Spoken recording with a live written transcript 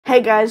Hey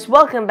guys,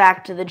 welcome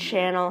back to the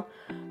channel,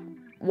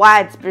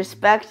 Wyatt's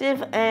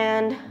Perspective,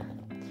 and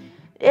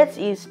it's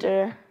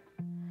Easter.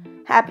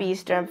 Happy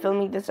Easter. I'm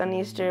filming this on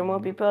Easter and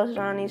won't be posted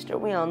on Easter.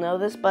 We all know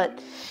this,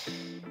 but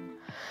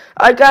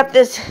I got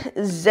this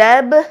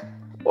Zeb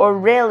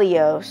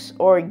Aurelios,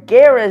 or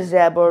Gara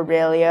Zeb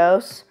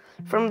Aurelios,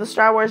 from the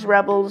Star Wars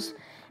Rebels,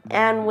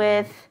 and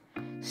with,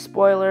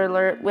 spoiler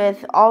alert,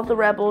 with all the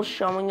Rebels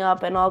showing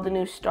up and all the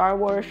new Star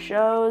Wars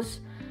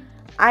shows,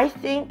 I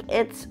think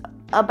it's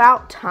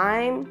about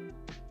time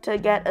to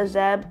get a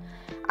Zeb.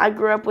 I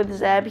grew up with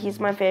Zeb. He's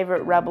my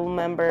favorite Rebel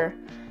member,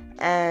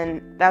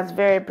 and that's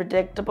very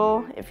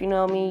predictable. If you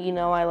know me, you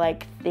know I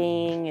like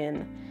Thing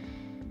and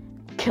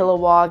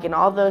Kilowog and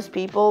all those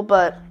people,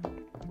 but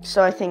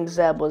so I think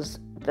Zeb was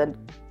the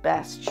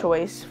best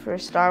choice for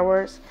Star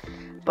Wars.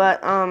 But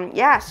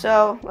yeah,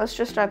 so let's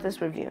just start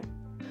this review.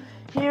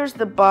 Here's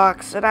the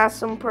box. It has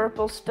some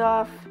purple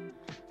stuff,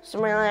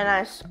 some really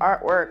nice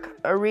artwork,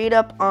 a read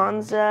up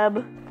on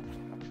Zeb.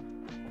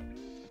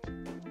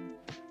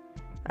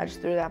 I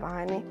just threw that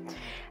behind me.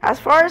 As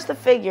far as the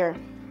figure,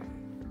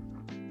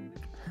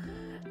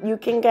 you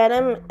can get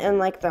him in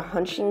like the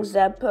hunching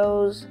Zeb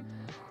pose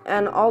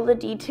and all the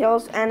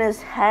details, and his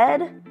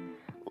head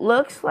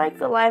looks like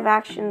the live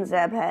action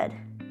Zeb head.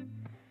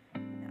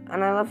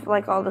 And I love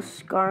like all the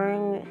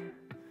scarring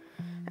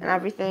and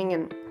everything,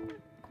 and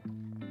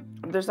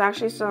there's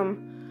actually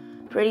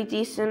some pretty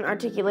decent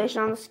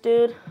articulation on this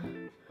dude.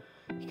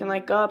 He can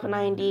like go up a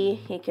 90,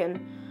 he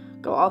can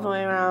go all the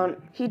way around.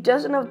 He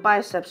doesn't have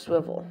bicep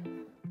swivel,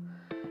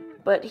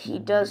 but he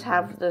does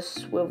have the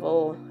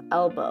swivel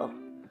elbow.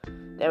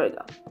 There we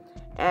go.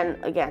 And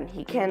again,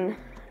 he can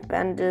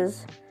bend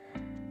his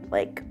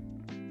like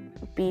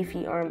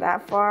beefy arm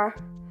that far,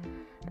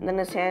 and then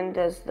his hand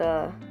does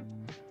the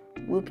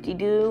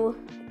whoop-de-doo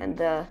and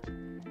the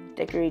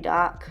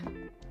dickory-dock.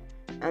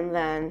 And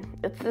then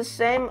it's the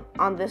same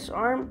on this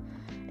arm,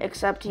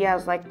 except he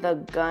has like the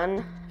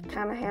gun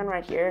kind of hand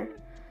right here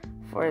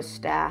for his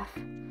staff.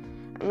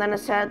 And then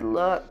his head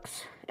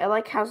looks, it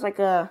like has like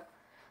a,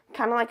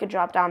 kind of like a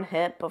drop down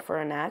hip, but for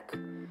a neck.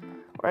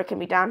 Or it can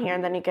be down here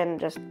and then you can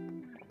just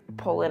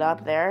pull it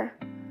up there.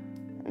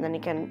 And then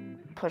you can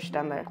push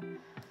down there.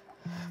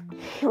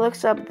 He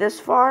looks up this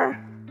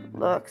far,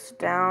 looks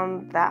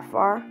down that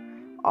far,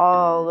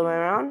 all the way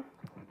around.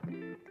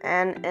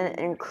 And an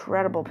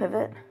incredible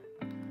pivot.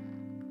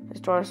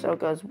 His torso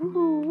goes woo,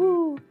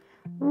 woo,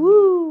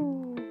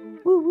 woo,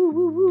 woo, woo,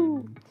 woo,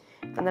 woo.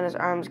 And then his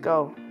arms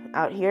go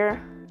out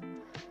here.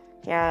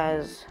 He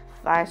has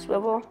thigh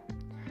swivel.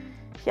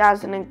 He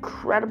has an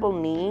incredible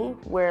knee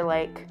where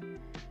like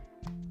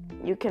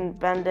you can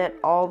bend it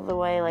all the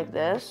way like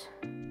this.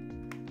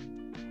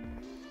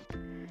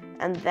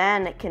 And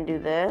then it can do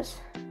this.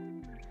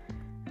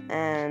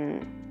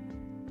 And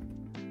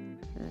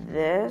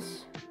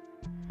this.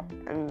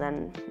 And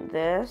then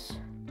this.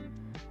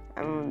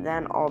 And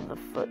then all the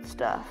foot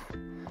stuff.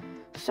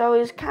 So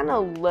he's kind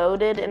of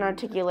loaded in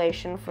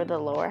articulation for the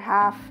lower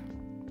half.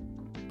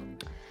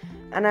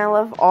 And I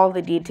love all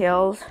the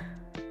details.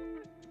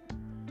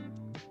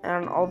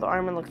 And all the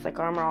armor looks like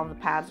armor, all the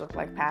pads look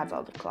like pads,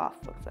 all the cloth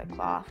looks like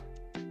cloth.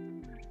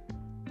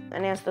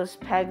 And he has those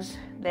pegs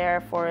there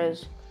for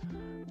his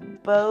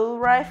bow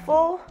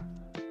rifle.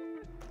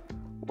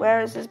 Where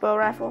is his bow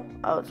rifle?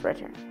 Oh, it's right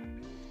here.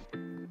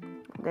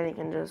 Then you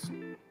can just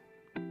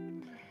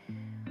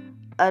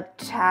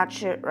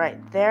attach it right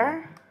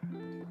there.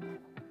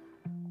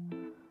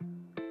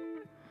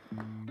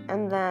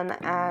 And then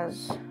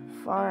as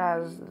far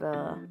as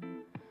the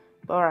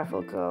bow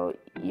rifle go,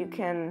 you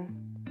can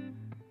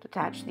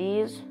detach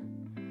these,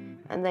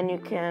 and then you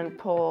can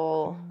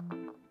pull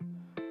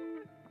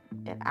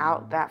it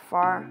out that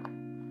far,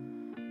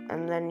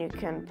 and then you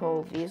can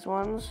pull these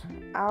ones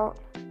out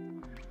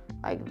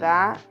like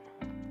that,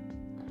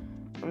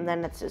 and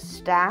then it's his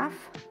staff,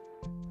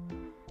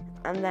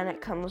 and then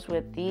it comes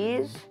with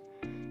these,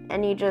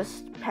 and you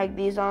just peg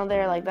these on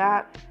there like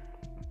that.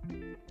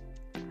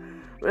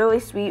 Really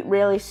sweet,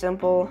 really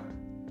simple,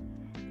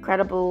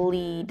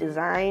 incredibly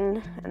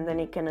designed. And then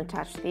you can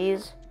attach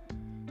these.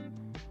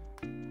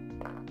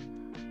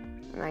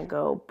 And I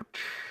go.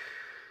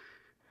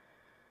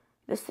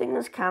 This thing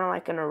is kind of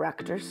like an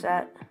erector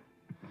set.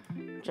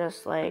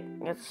 Just like,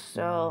 it's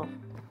so,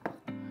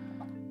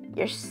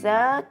 you're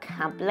so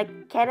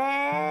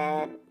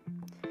complicated.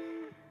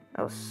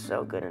 That was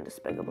so good in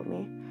Despicable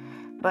Me.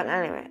 But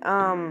anyway,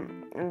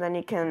 and then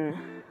you can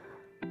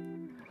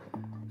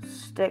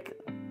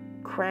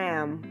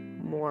cram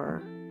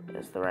more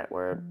is the right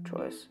word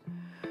choice.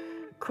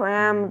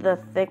 Cram the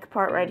thick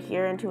part right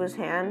here into his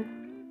hand,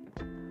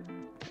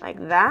 like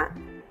that.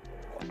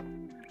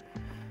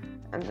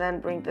 And then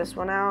bring this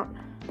one out,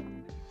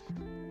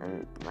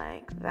 and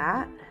like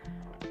that.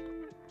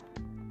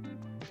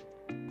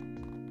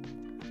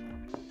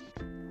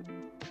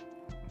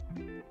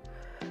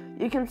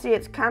 You can see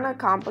it's kind of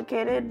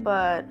complicated,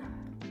 but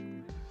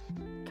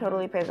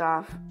totally pays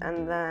off.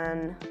 And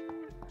then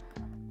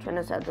turn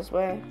his head this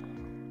way.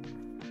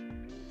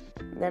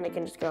 Then it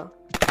can just go.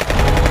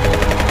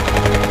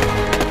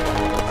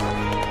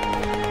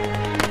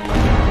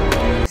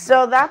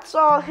 So that's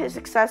all his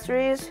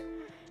accessories.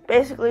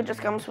 Basically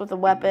just comes with a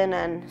weapon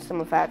and some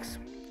effects.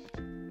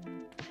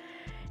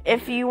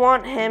 If you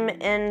want him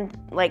in,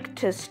 like,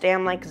 to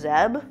stand like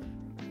Zeb,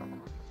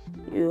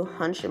 you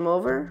hunch him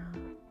over,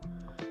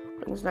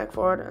 bring his neck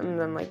forward, and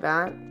then like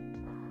that.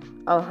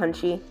 Oh,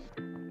 hunchy.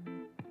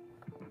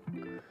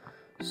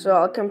 So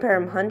I'll compare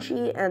him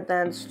hunchy and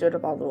then stood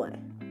up all the way.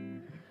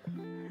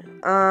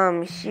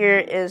 Here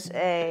is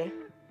a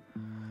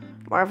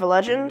Marvel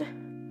Legend.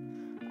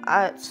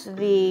 It's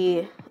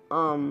the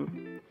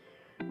Multiverse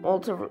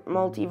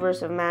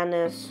of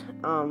Madness.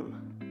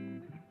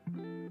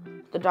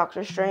 The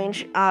Doctor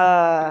Strange.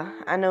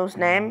 I know his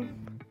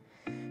name,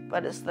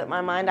 but it slipped my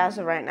mind as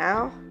of right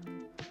now.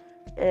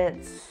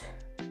 It's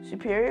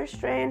Superior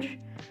Strange.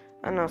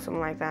 I don't know,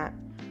 something like that.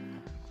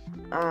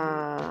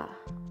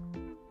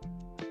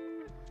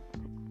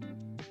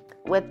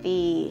 With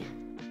the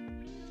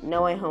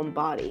No Way Home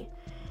body.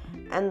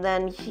 And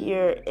then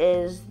here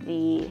is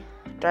the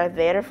Darth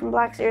Vader from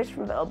Black series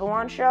from the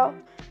Obi-Wan show.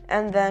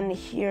 And then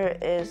here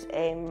is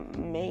a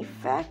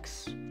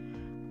Mafex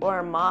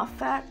or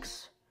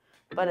Mafex,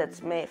 but it's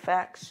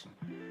Mafex.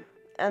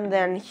 And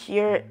then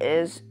here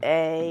is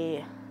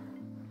a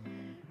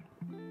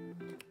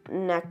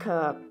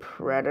NECA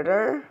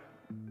Predator.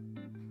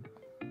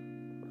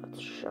 Let's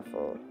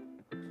shuffle.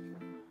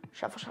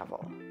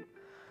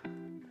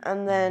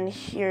 And then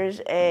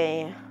here's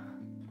a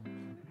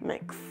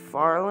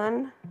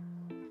McFarlane.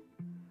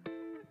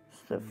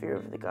 It's the Fear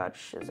of the God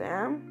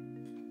Shazam.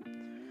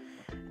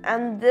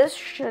 And this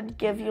should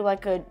give you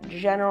like a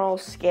general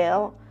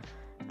scale.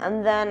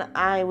 And then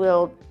I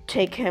will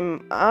take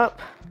him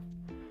up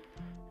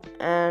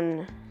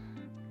and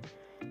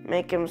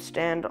make him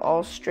stand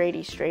all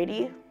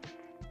straighty.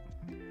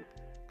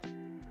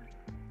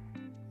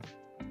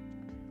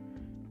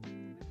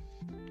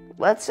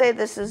 Let's say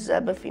this is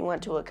Zeb if he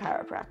went to a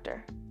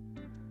chiropractor.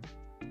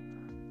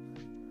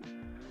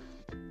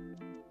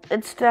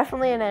 It's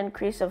definitely an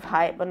increase of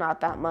height, but not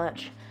that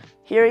much.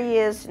 Here he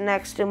is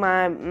next to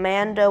my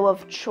Mando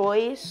of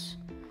choice,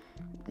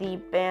 the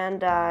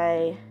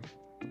Bandai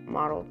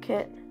model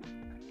kit.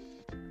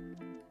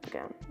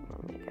 Again,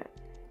 let me get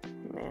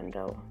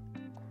Mando,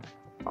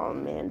 all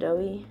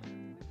Mando-y,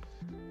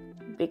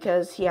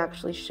 because he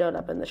actually showed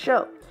up in the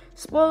show.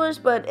 Spoilers,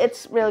 but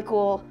it's really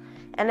cool.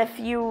 And if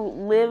you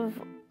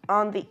live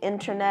on the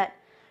internet,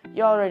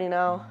 you already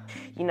know.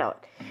 You know it.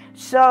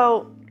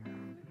 So,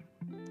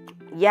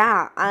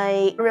 yeah,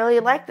 I really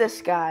like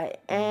this guy.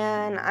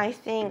 And I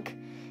think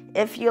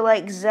if you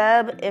like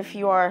Zeb, if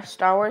you are a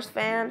Star Wars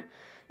fan,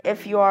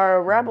 if you are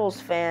a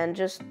Rebels fan,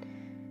 just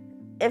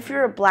if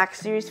you're a Black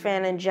Series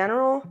fan in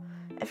general,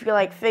 if you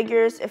like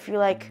figures, if you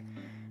like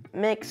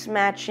mix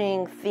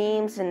matching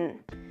themes and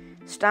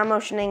stop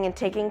motioning and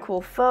taking cool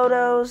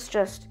photos,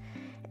 just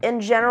in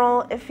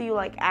general, if you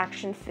like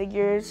action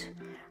figures,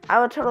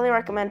 I would totally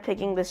recommend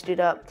picking this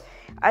dude up.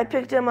 I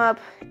picked him up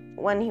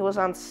when he was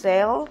on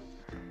sale,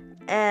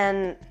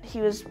 and he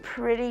was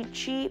pretty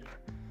cheap.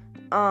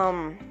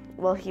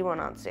 Well, he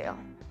went on sale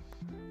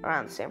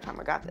around the same time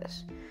I got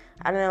this.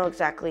 I don't know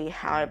exactly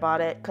how I bought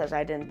it, because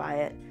I didn't buy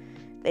it.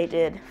 They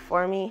did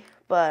for me,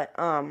 but,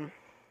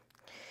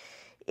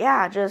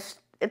 yeah, just,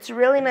 it's a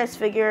really nice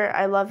figure.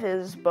 I love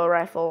his bow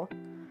rifle.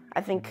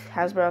 I think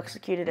Hasbro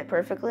executed it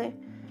perfectly.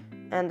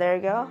 And there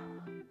you go.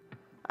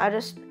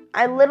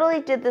 I literally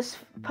did this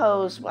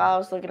pose while I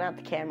was looking at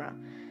the camera.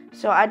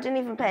 So I didn't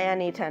even pay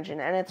any attention,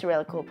 and it's a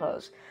really cool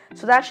pose.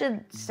 So that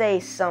should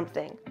say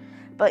something.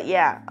 But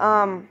yeah,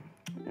 9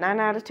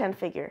 out of 10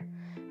 figure.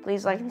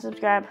 Please like and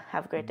subscribe.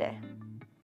 Have a great day.